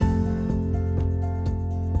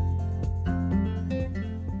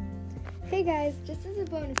Hey guys, just as a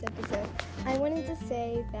bonus episode, I wanted to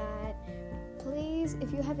say that please,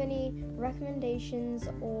 if you have any recommendations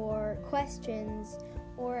or questions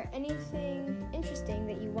or anything interesting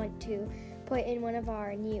that you want to put in one of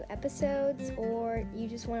our new episodes, or you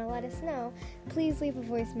just want to let us know, please leave a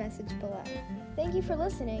voice message below. Thank you for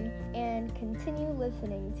listening, and continue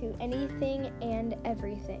listening to anything and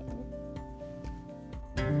everything.